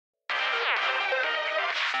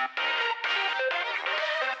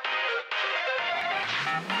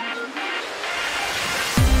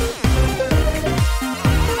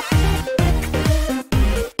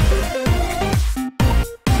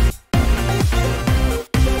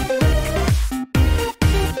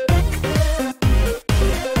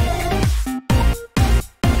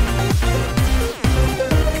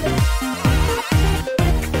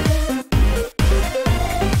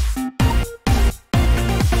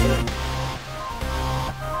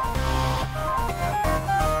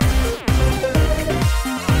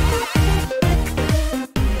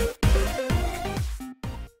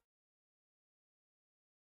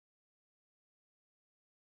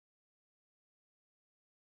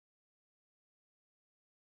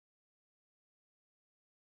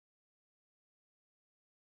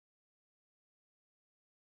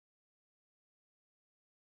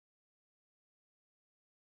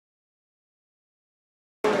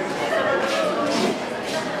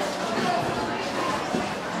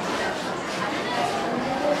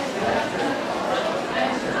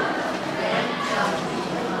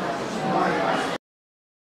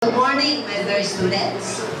Good morning, my dear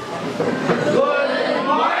students. Good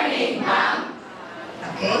morning, ma'am.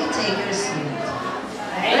 Okay, take your seat.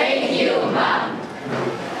 Thank you, ma'am.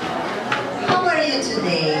 How are you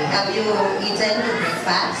today? Have you eaten your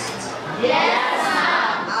breakfast? Yes,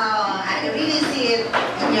 ma'am. Oh, I really see it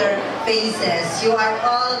in your faces. You are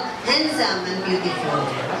all handsome and beautiful.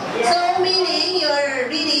 Yes. So, meaning you're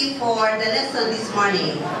ready for the lesson this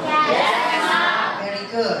morning? Yes, ma'am. Very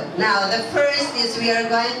good. Now, the first is we are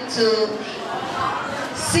going to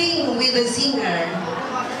sing with the singer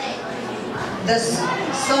the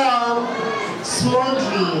song Small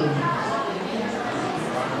Dream.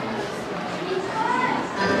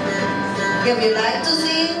 If you like to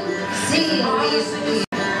sing, sing with me.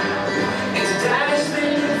 It's a time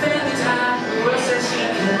spent family time, world says she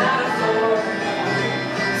cannot afford.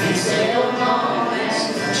 These little moments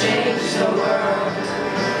change the world.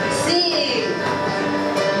 Sing!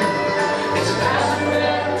 It's a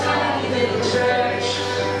pastoral tiny little church.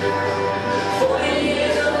 40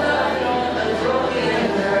 years of love on a broken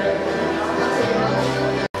earth.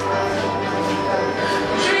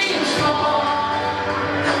 Dream small,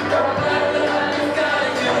 don't matter what you gotta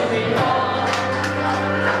do it all.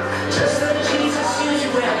 Just let Jesus use you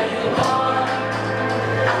where you are.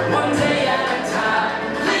 One day at a time,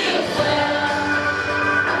 live well.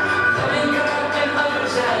 Loving God and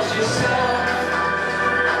others as yourself.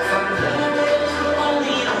 Find little ways where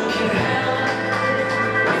only you can help.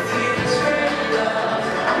 With His great love,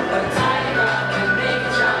 a tiny rock can make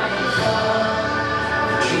a giant fall.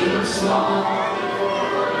 Dream small.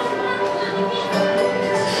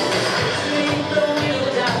 Leave the wheel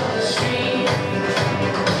down the street,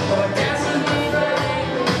 or dancing with the rain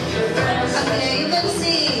with your friends. Okay, you can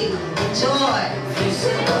sing. Enjoy. These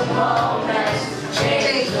simple moments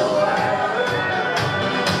change the world.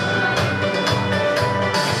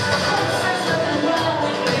 There's nothing wrong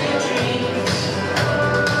with big dreams.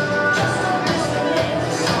 Just don't miss the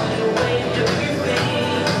minutes on your way to your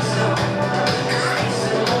dreams. These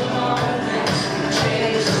simple moments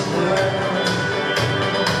change the world.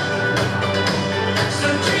 So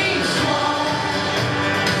dream small.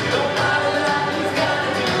 Don't bother that you've got to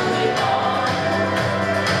do it all.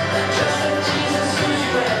 Just let Jesus use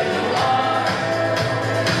you where you are.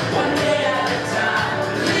 One day at a time,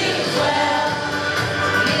 live well.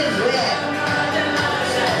 Live well. And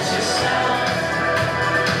others as yourself.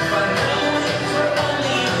 Find little ways where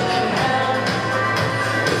only you can help.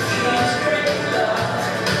 With His great love,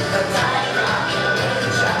 a tiny rock can make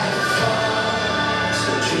a giant fall.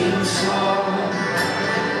 So dream small.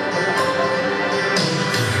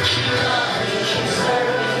 Keep loving, keep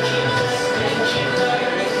serving, keep listening, keep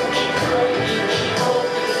learning, keep praying, keep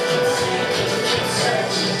hoping, keep seeking, keep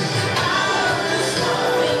searching. All the small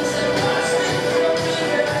things that once didn't feel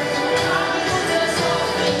bigger. There's all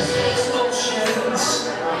things takes oceans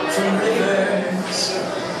from rivers.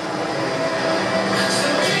 So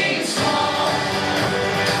dream small.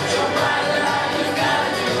 Don't bother that you've got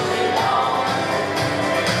to do it all.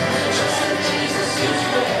 Just let Jesus use you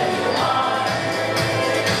where you are.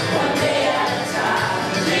 One day at a time,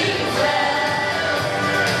 live well.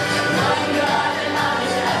 Knowing God and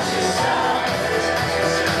others as yourself.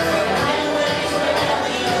 Find little ways where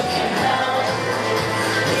only you can help.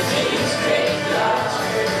 With His great love,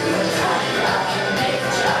 a tiny rock can make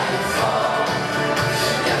a giant fall.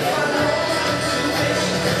 And for those who wish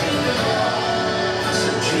to be more, so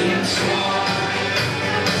dream small.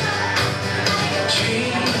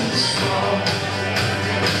 Dream small.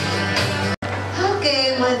 Okay,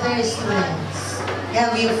 my dear students.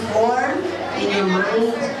 Have you formed in your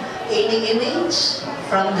mind any image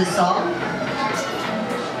from the song?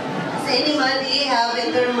 Does anybody have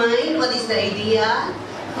in their mind what is the idea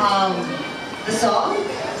of the song?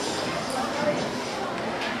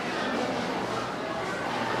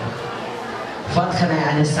 What can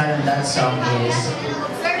I understand that song is,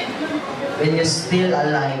 when you're still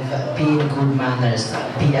alive, be in good manners,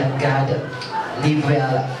 be at God, live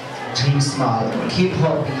well, dream small, keep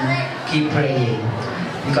hoping, keep praying,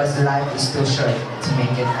 because life is too short to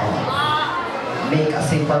make it all. Make a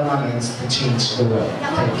simple moments to change the world.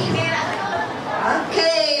 Thank you.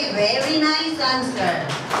 Okay, very nice answer.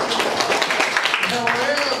 The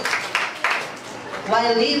world,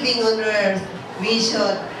 while living on earth, we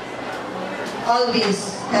should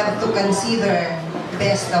always have to consider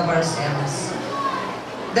best of ourselves.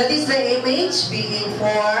 That is the image being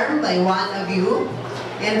formed by one of you.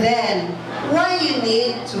 And then, why you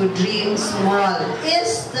need to dream small?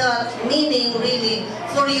 Is the meaning really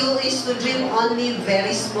for you is to dream only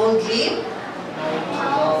very small dream?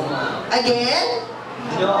 Again?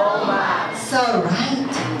 No, ma'am. So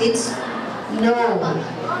right, it's no.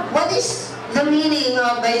 What is the meaning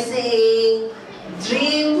of by saying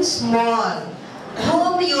dream small?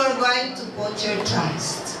 Whom you are going to put your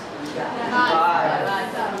trust? In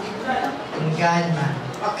God, ma'am.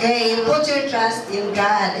 Okay, you put your trust in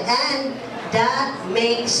God, and that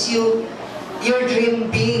makes you your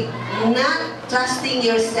dream big. Not trusting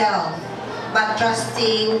yourself, but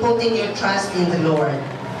putting your trust in the Lord.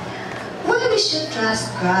 Why we should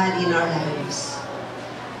trust God in our lives?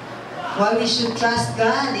 Why we should trust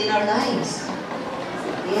God in our lives?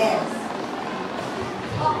 Yes.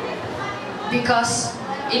 Because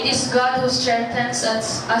it is God who strengthens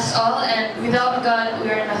us all, and without God,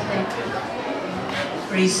 we are nothing.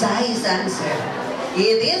 Precise answer.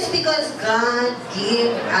 It is because God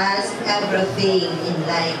gave us everything in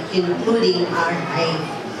life, including our life.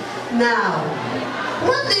 Now,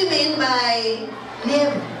 what do you mean by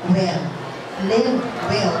live well? Live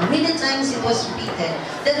well. Many times it was repeated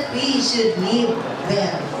that we should live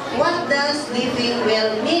well. What does living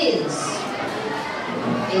well means?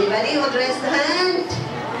 Anybody who raised the hand?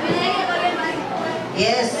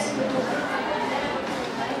 Yes.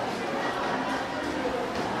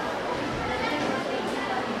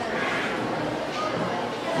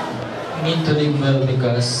 We need to live well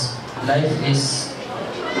because life is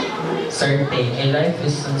certain. A life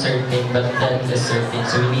is uncertain, but death is certain.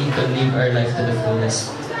 So we need to live our life to the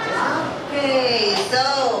fullest. Okay, so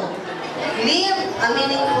live a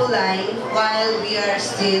meaningful life while we are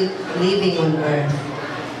still living on earth.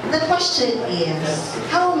 The question is,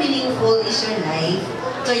 how meaningful is your life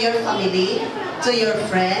to your family, to your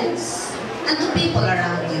friends, and to people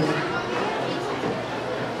around you?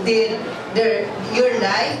 Your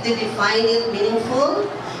life, did you find it meaningful?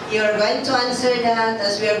 You're going to answer that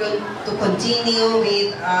as we are going to continue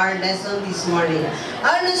with our lesson this morning.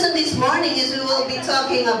 Our lesson this morning is we will be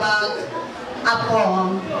talking about a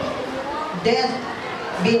poem, Death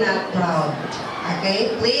Be Not Proud.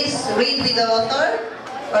 Okay, please read with the author,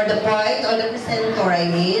 or the poet, or the presenter, I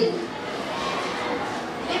mean.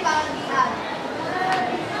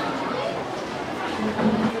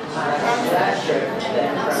 Pleasure,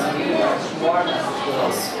 then from you much more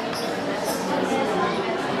messages.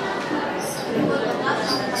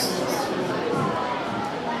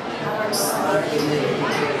 Our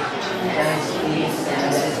humility, thanks, peace, and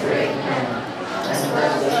this great man, and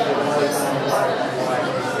blessed the voice and heart and heart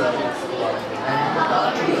is sick. And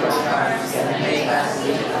without your charms can make us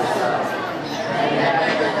leave the sun, and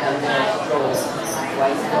never tell their strokes,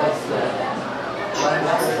 white thoughts good. One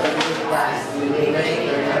must believe last, we will make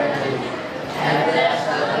your learning, and there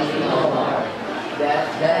shall be no more,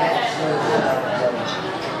 that shall love them.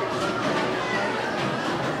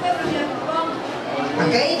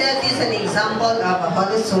 Okay, that is an example of a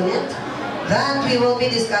holy sonnet that we will be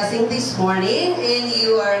discussing this morning, and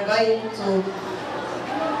you are going to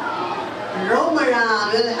roam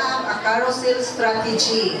around. We'll have a carousel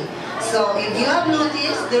strategy. So if you have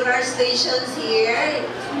noticed, there are stations here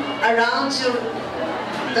around your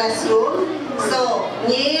classroom. So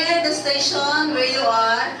near the station where you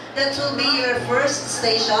are, that will be your first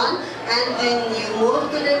station, and then you move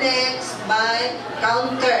to the next by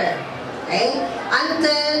counter. Okay?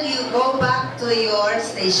 Until you go back to your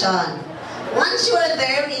station. Once you are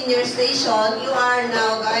there in your station, you are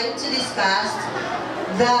now going to discuss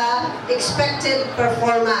the expected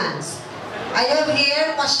performance. I have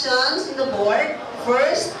here questions in the board.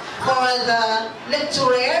 First, for the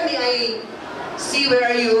lecturer, may I see where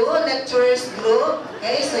are you? Lecturers group.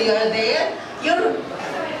 Okay, so you are there. Your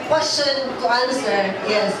question to answer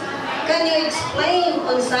is, can you explain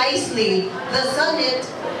concisely the sonnet,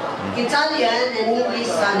 Italian and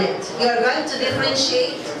English sonnet? You are going to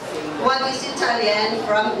differentiate what is Italian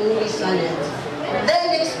from English sonnet.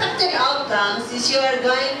 Then expected outcomes is you are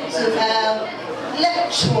going to have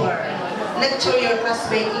lecture your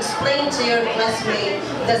classmate, explain to your classmate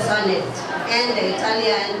the sonnet and the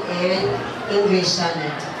Italian and English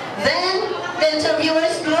sonnet. Then the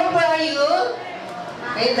interviewers group, where are you?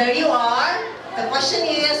 Okay, there you are. The question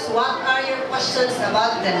is, what are your questions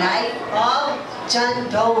about the life of John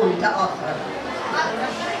Donne, the author?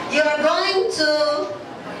 You are going to,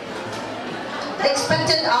 the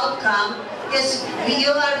expected outcome is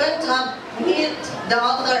you are going to meet the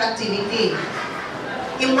author activity.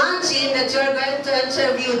 Imagine that you are going to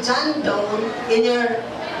interview John Donne in your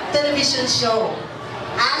television show.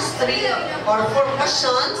 Ask 3 or 4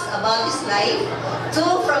 questions about his life, 2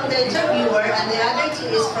 from the interviewer and the other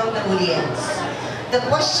 2 is from the audience. The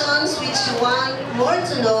questions which you want more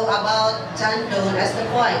to know about John Donne as the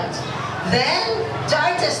poet. Then, the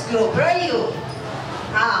artist group, where are you?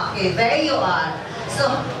 Okay, there you are. So,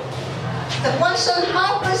 the question,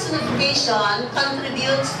 how personification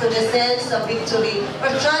contributes to the sense of victory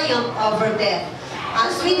or triumph over death.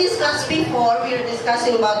 As we discussed before, we were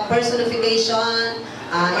discussing about personification,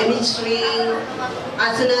 imagery,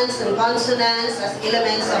 assonance and consonance as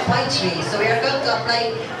elements of poetry. So we are going to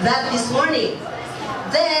apply that this morning.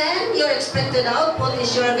 Then, your expected output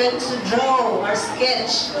is you are going to draw or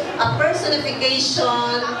sketch a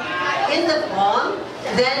personification in the poem.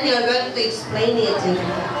 Then you are going to explain it in the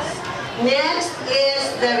class. Next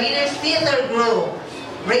is the Reader's Theater group.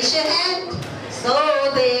 Raise your hand. So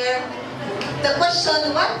there, the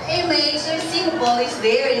question, what image or symbol is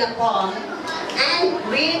there in a poem? And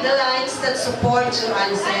read the lines that support your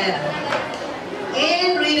answer.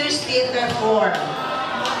 In Reader's Theater form,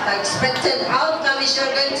 the expected outcome is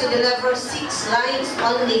you're going to deliver 6 lines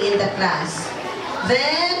only in the class.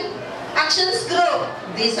 Then, actions group.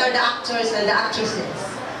 These are the actors and the actresses.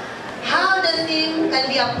 How the theme can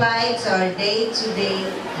be applied to our day-to-day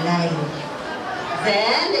life.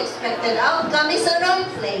 Then, expected outcome is a role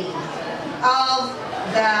play of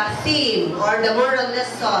the theme or the moral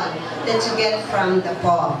lesson that you get from the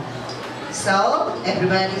poem. So,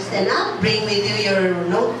 everybody stand up, bring with you your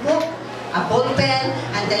notebook, a ball pen,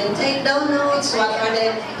 and then take down notes. What are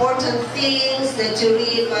the important things that you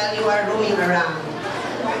read while you are roaming around?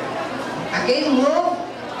 Okay, move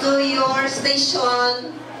to your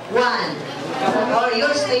station 1 or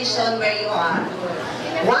your station where you are.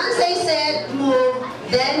 Once I said move,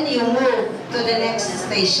 then you move to the next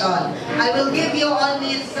station. I will give you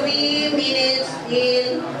only 3 minutes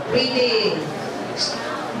in reading.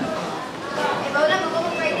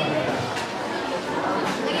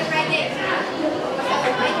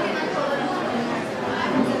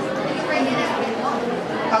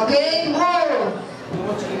 Okay, move.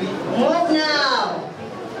 Move now.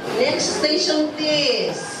 Next station,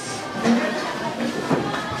 please.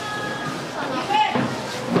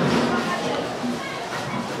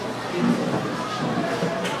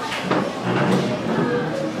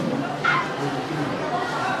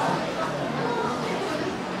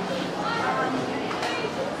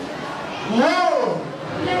 Move.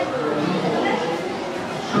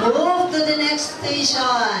 Move to the next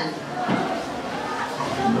station.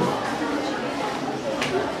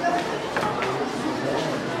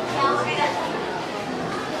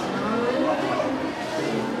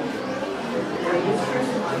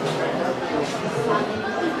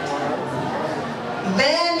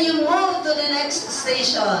 Then you move to the next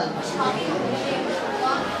station.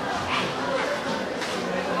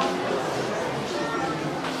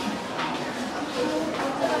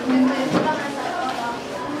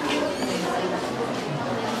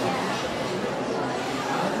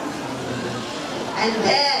 And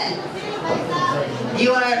then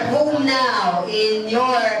you are home now in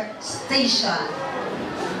your station.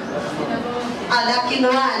 Lucky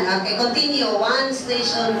one. Okay, continue. 1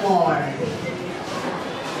 station more.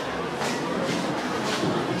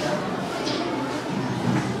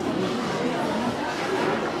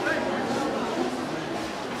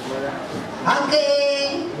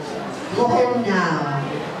 Okay, go home now.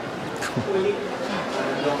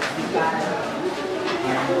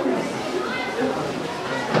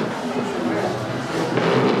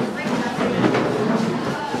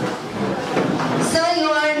 So you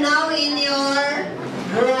are now in your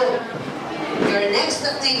group. Your next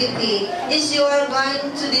activity is you are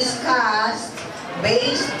going to discuss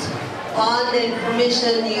based on the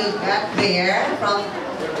information you got there from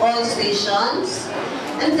all stations.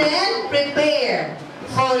 And then prepare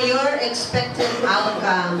for your expected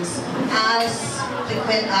outcomes as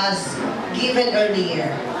given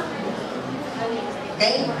earlier.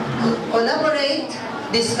 Okay? Collaborate,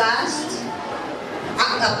 discuss,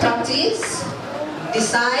 practice,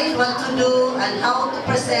 decide what to do and how to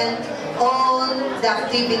present all the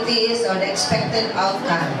activities or the expected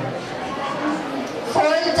outcome. For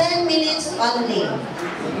 10 minutes only.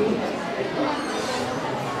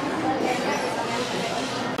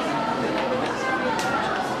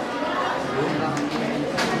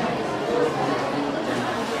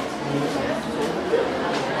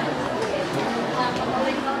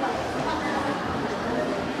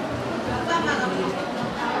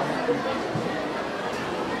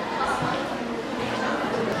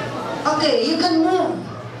 Okay, you can move.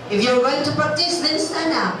 If you're going to practice, then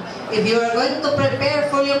stand up. If you are going to prepare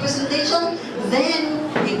for your presentation, then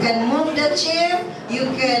you can move the chair, you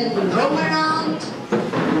can roam around.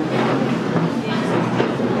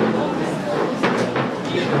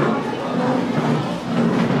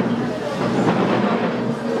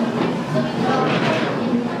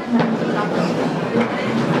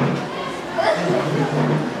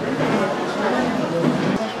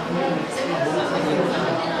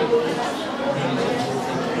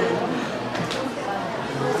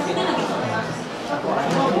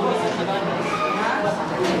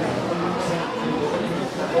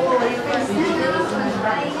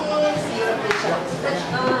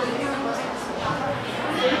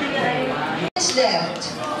 Left.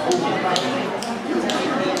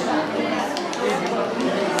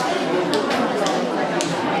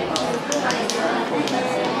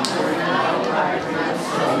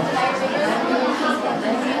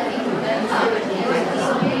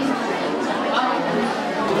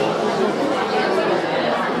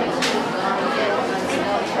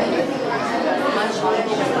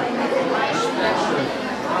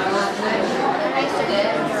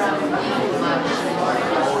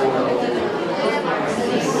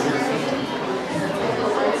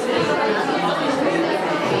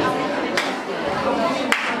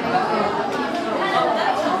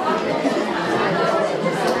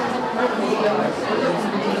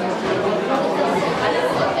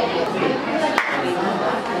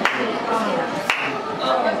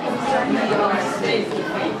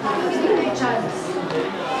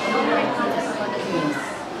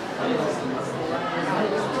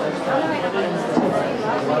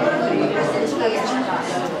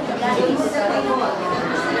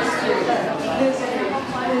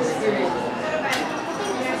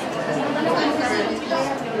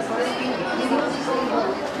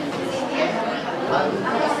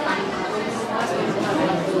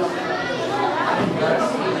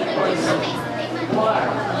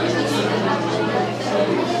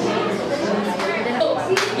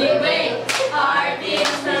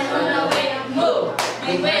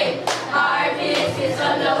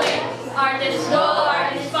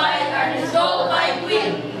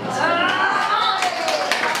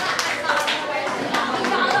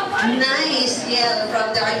 Nice yell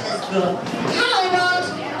from the artist group. How about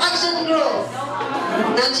action group?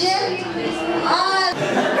 Not yet?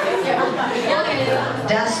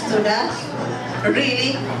 Dust to dust?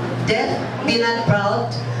 Really? Deaf? Be not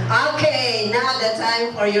proud? Okay, now the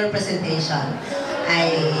time for your presentation.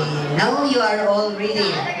 I know you are all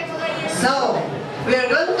ready. So, we are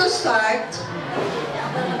going to start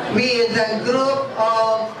with a group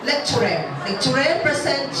of lecturer. Lecturer,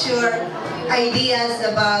 present your ideas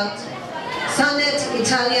about sonnet,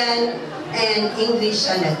 Italian, and English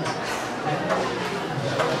sonnet.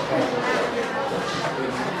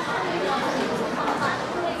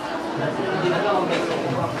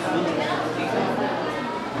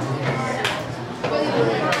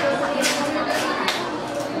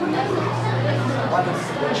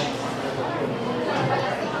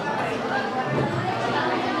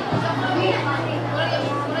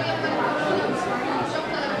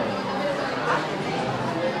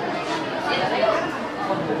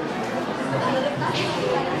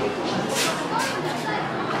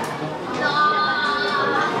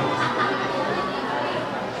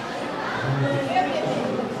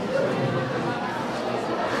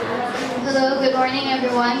 Hello, good morning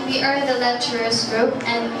everyone. We are the lecturers group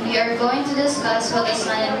and we are going to discuss what a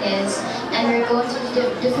sonnet is, and we're going to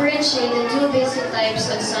differentiate the two basic types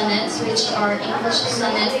of sonnets, which are English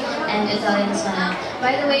sonnet and Italian sonnet.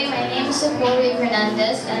 By the way, my name is Apollo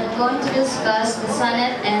Fernandez and I'm going to discuss the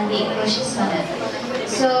sonnet and the English sonnet.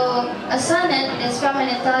 So, a sonnet is from an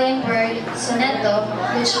Italian word, sonetto,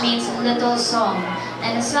 which means little song.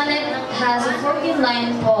 And a sonnet has a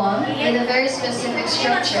 14-line poem with a very specific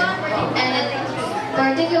structure. And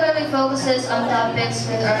particularly focuses on topics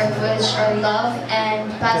which are love and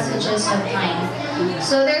passages of time.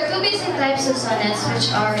 So there are two basic types of sonnets,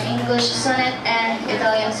 which are English sonnet and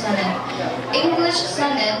Italian sonnet. English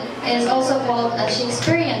sonnet is also called a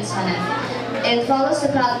Shakespearean sonnet. It follows the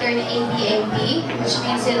pattern ABAB, which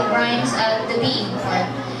means it rhymes at the B part.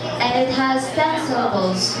 And it has 10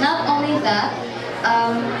 syllables. Not only that,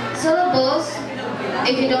 syllables,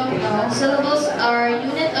 if you don't know, syllables are a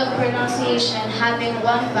unit of pronunciation having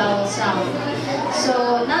one vowel sound.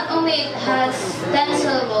 So not only it has 10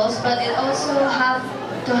 syllables, but it also have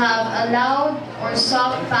to have a loud or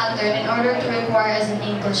soft pattern in order to require as an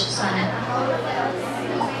English sonnet.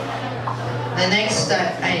 The next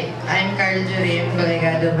type, I'm Carl Jurim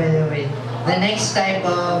Colegado, by the way. The next type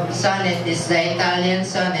of sonnet is the Italian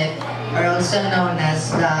sonnet, or also known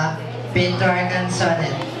as the Petrarchan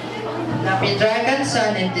sonnet. The Petrarchan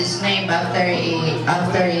sonnet is named after an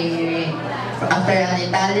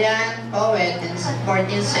Italian poet in the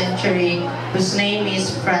 14th century whose name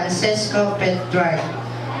is Francesco Petrarch.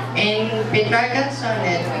 In Petrarchan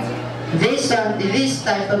sonnet, this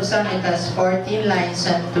type of sonnet has 14 lines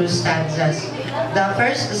and 2 stanzas. The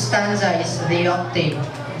first stanza is the octave.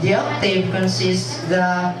 The octave consists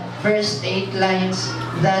the first 8 lines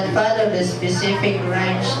that follow the specific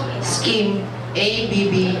rhyme scheme A, B,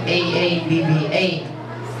 B, A, A, B, B, A.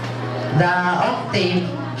 The octave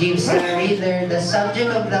gives the reader the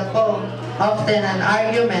subject of the poem, often an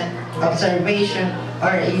argument, observation,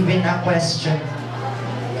 or even a question.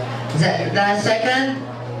 The second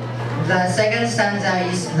stanza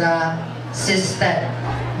is the sestet.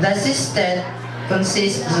 The sestet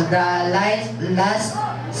consists of the last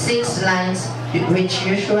 6 lines, which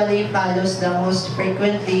usually follows the most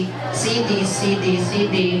frequently CD, CD,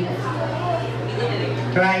 CD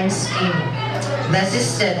rhyme scheme. The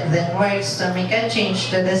sestet then works to make a change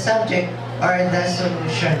to the subject or the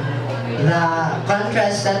solution. The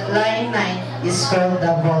contrast at line 9 is called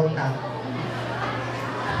the volta.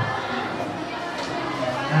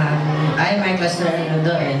 I'm my classmate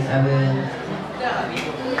Arnoldo, and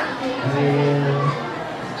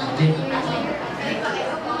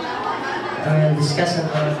I will discuss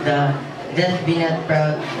about the Death Be Not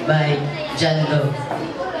Proud by John Doe.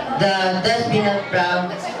 The Death Be Not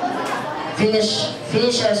Proud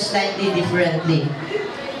finishes slightly differently.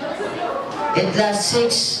 It lasts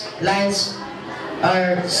 6 lines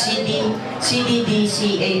or CD, D,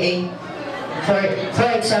 C, A, A.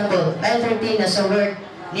 For example, line 13 has a word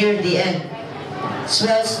near the end.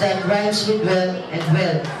 Swells that rhymes with well and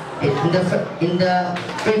well in the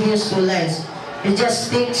previous 2 lines. It just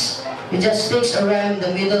sticks a rhyme in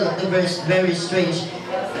the middle of the verse, very strange.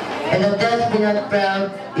 And the Death Be Not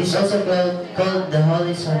Proud is also called the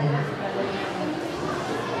Holy Sonnet.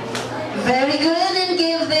 Very good, and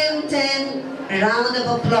give them 10 round of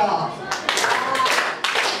applause.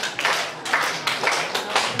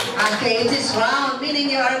 Okay, it is round, meaning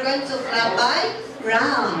you are going to clap by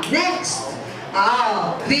round. Next,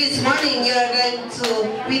 this morning you are going to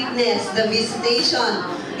witness the visitation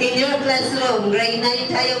in your classroom, grade 9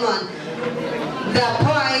 tayo mon, the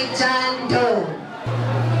poet John Doe.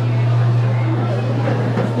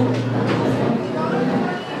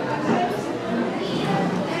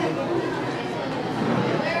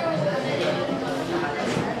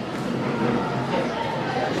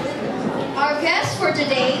 Our guest for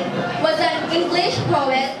today was an English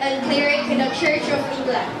poet and cleric in the Church of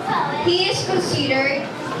England. He is considered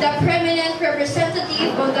the preeminent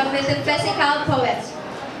representative of the metaphysical poets.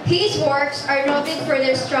 His works are noted for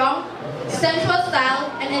their strong, sensual style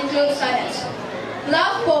and include sonnets,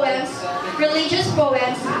 love poems, religious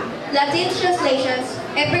poems, Latin translations,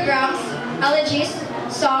 epigrams, elegies,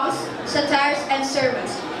 songs, satires, and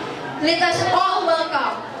sermons. Let us all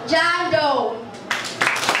welcome John Doe.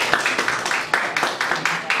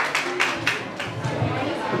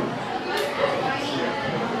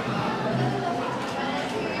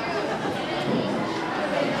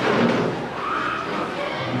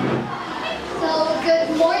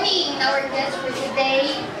 Good morning, our guests for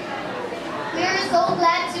today. We are so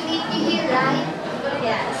glad to meet you here, right?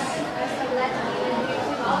 Yes. We're so glad to meet you here.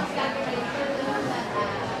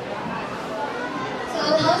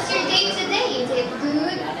 So, how's your day today? Is it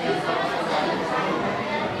good?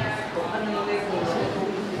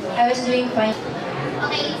 I was doing fine.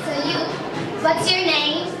 Okay, so what's your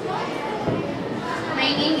name?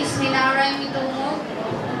 My name is Minara Mitungo.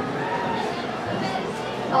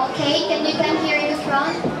 Okay, can you come here in the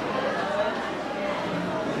front?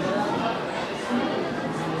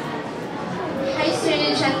 Hi,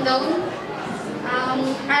 Sir Chandong.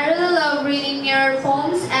 I really love reading your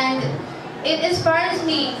poems, and it inspires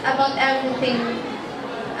me about everything.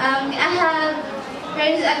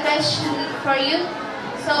 There is a question for you.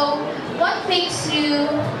 So, what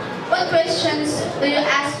questions do you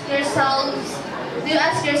ask yourself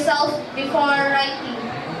before writing?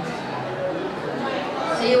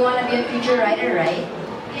 So you want to be a future writer, right?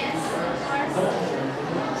 Yes.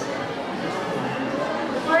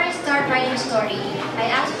 Before I start writing a story, I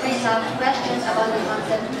ask myself questions about the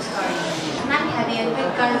concept of the story. Not having a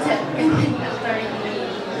good concept in the story.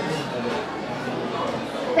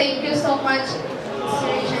 Thank you so much,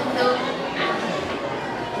 Sir Jendo.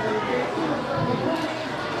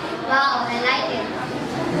 Wow, I like it.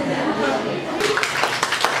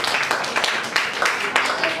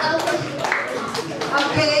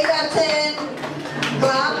 Okay, that's it.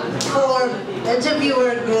 Clap for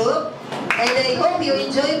interviewer group. And I hope you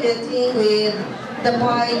enjoy meeting with the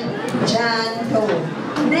point Jan Ho.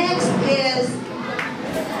 Next is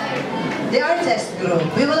the artist group.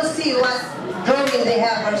 We will see what drawing they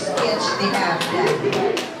have or sketch they have.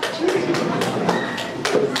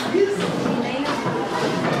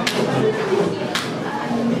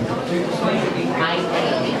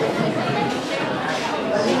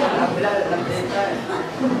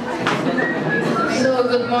 So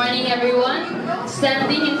good morning everyone.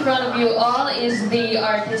 Standing in front of you all is the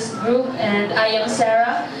artist group and I am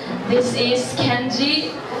Sarah. This is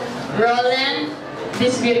Kenji, Roland,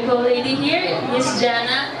 this beautiful lady here, Miss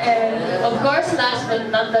Jana, and of course last but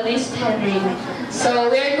not the least, Henry. So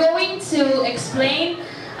we're going to explain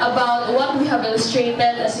about what we have illustrated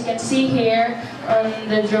as you can see here on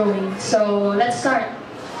the drawing. So let's start.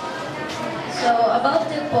 So about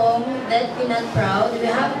the poem, Dead Be Not Proud, we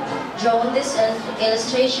have drawn this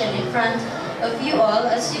illustration in front of you all.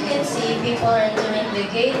 As you can see, people are entering the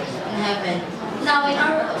gate in heaven. Now, in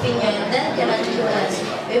our opinion, death cannot kill us.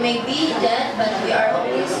 We may be dead, but we are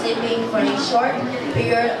only sleeping for a short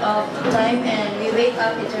period of time and we wake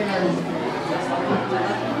up eternally.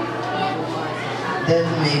 Death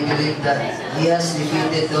may believe that he has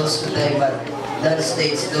defeated those who die, but that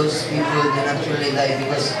states those people do not truly die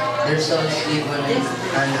because their souls live on in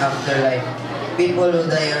an afterlife. People who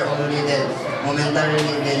die are only dead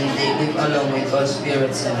momentarily, then they live along with all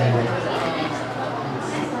spirits in heaven.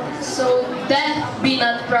 So, death be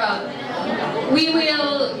not proud. We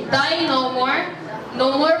will die no more.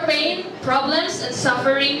 No more pain, problems, and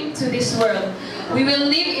suffering to this world. We will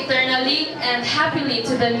live eternally and happily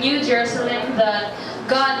to the new Jerusalem that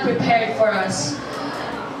God prepared for us,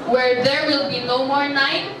 where there will be no more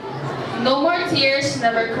night, no more tears,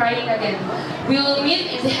 never crying again. We will meet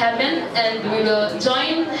in heaven and we will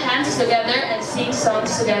join hands together and sing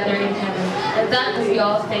songs together in heaven. And that will be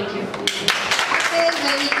all. Thank you. Okay,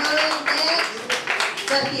 very good. Next,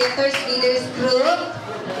 the theater's leaders group.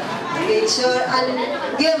 Picture and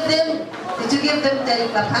give them, did you give them 10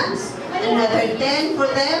 clap hands? Another 10 for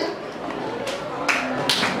them.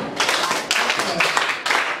 Okay.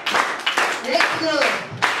 Next group.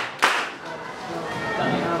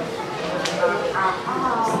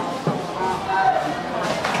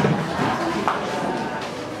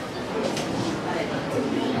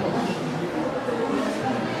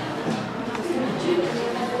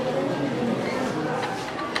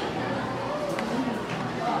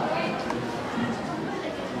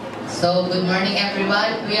 So, good morning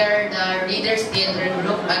everyone. We are the Readers Theater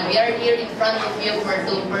Group and we are here in front of you for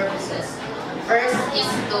two purposes. First is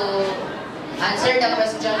to answer the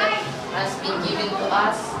question that has been given to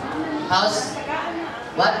us.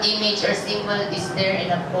 What image or symbol is there in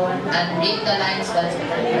a poem, and read the lines that's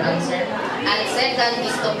the answer. And second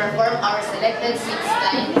is to perform our selected 6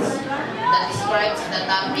 lines that describes the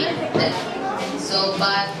topic.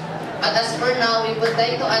 But as for now, we would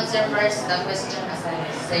like to answer first the question as I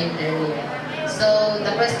said earlier. So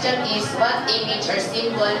the question is, what image or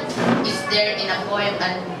symbol is there in a poem,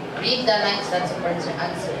 and read the lines that supports your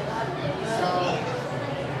answer. So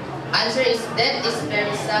answer is, death is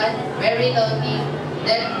very sad, very lonely,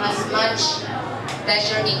 death has much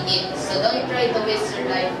pleasure in it. So don't try to waste your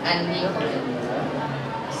life and live it.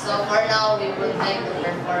 So for now, we would like to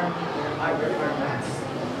perform our performance.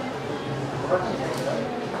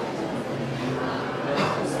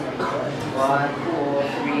 1,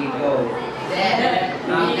 2, 3, go. Death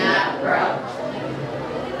be not proud,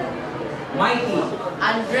 Mighty,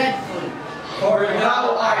 and dreadful. for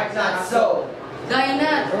thou art not so. Die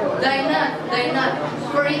not, die not, die not,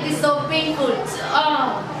 for it is so painful.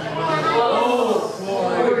 Oh,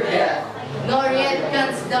 poor death. Nor yet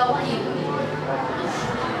canst thou kill me.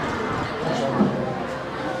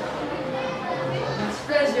 Much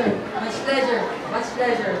pleasure, much pleasure, much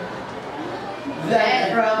pleasure.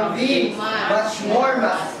 Then from thee much more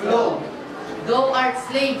must flow. Thou art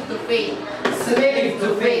slave to faith. Slave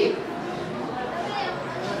to faith.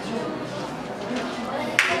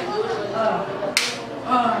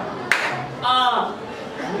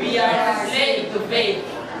 We are slave to faith.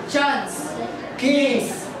 Chance.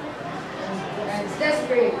 Kings.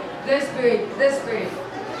 Desperate.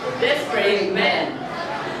 Desperate men.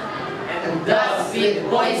 And thus with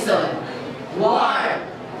poison. War.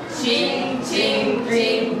 Ching, ching,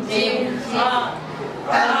 ching, ching, ching.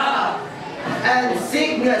 And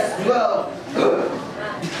sickness dwell.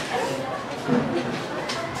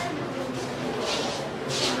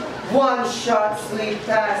 One shot sleep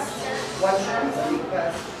past.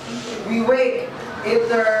 We wake.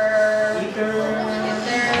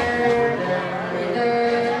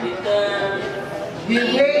 We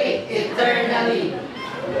wake eternally.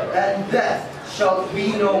 And death shall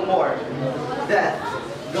be no more. Death,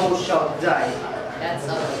 thou shalt die. That's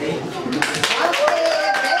all. Okay,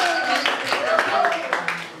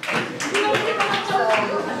 so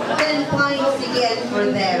 10 points again for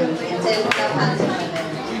them and 10 points for them.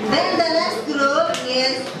 Then the next group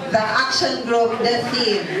is the action group, the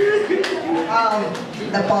theme of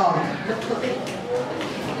the poem.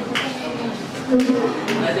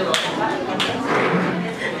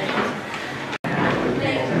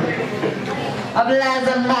 A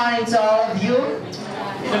pleasant morning to all of you.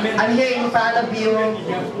 I'm here in front of you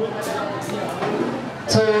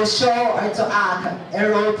to show or to act a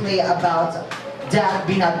role play about Death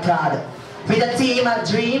Be Not Proud with the theme of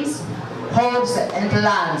dreams, hopes, and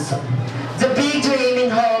plans. The big dream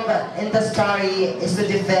and hope in the story is to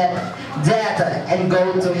defeat death and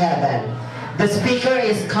go to heaven. The speaker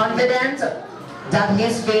is confident that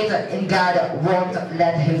his faith in God won't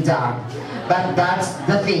let him down. But that's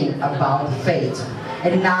the thing about faith.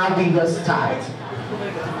 And now we will start.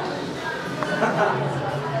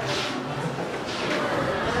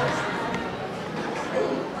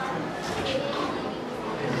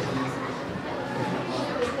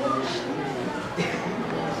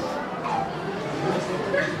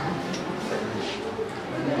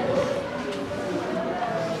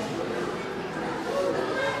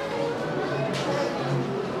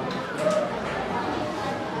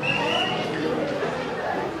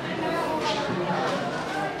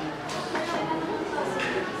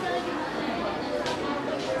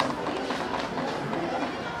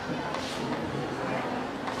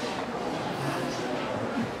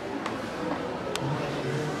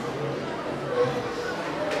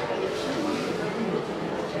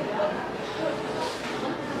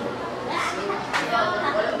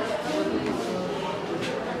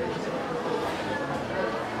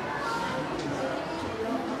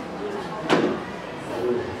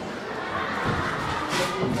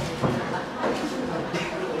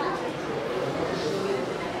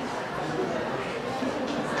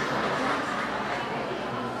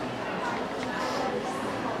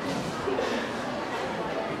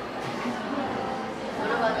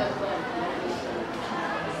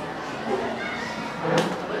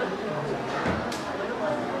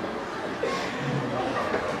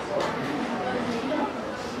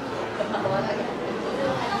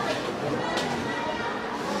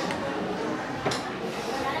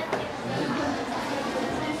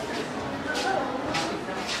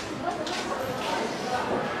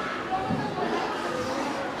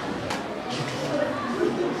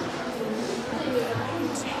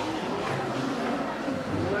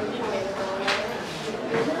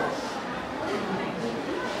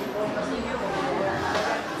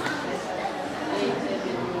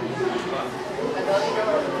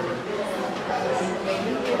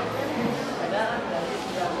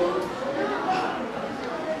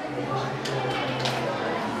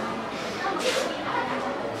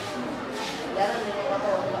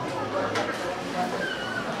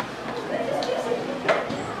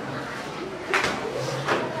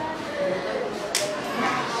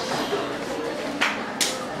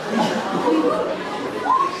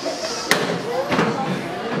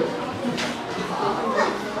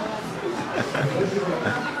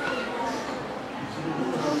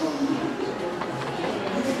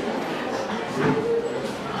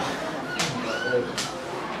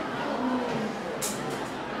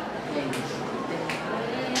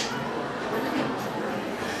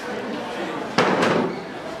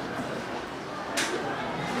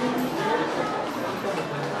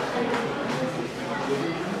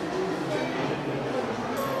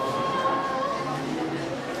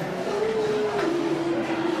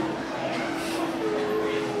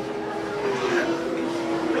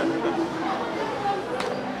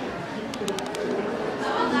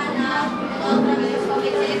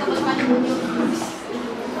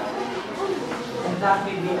 that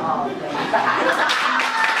will be all.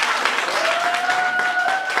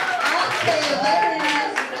 Okay, very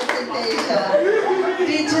nice presentation.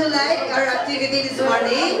 Did you like our activity this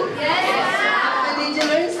morning? Yes. Did you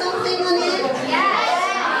learn something on it?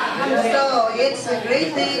 Yes. So, it's a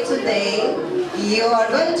great day today. You are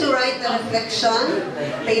going to write a reflection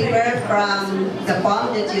paper from the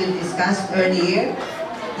poem that you discussed earlier.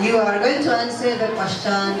 You are going to answer the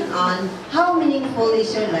question on how meaningful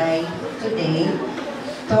is your life today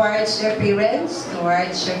towards your parents,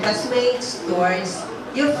 towards your classmates, towards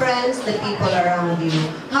your friends, the people around you.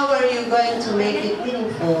 How are you going to make it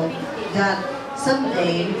meaningful that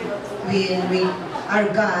someday when we are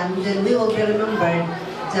gone, then we will be remembered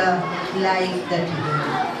the life that we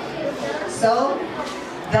live. So,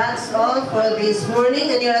 that's all for this morning,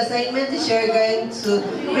 and your assignment is you're going to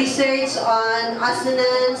research on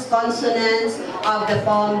assonance, consonants of the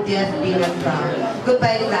poem Death Be Not Proud.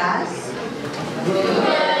 Goodbye, class.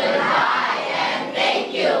 Goodbye and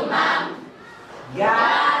thank you, Ma'am.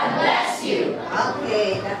 God bless you.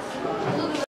 Okay, that's all.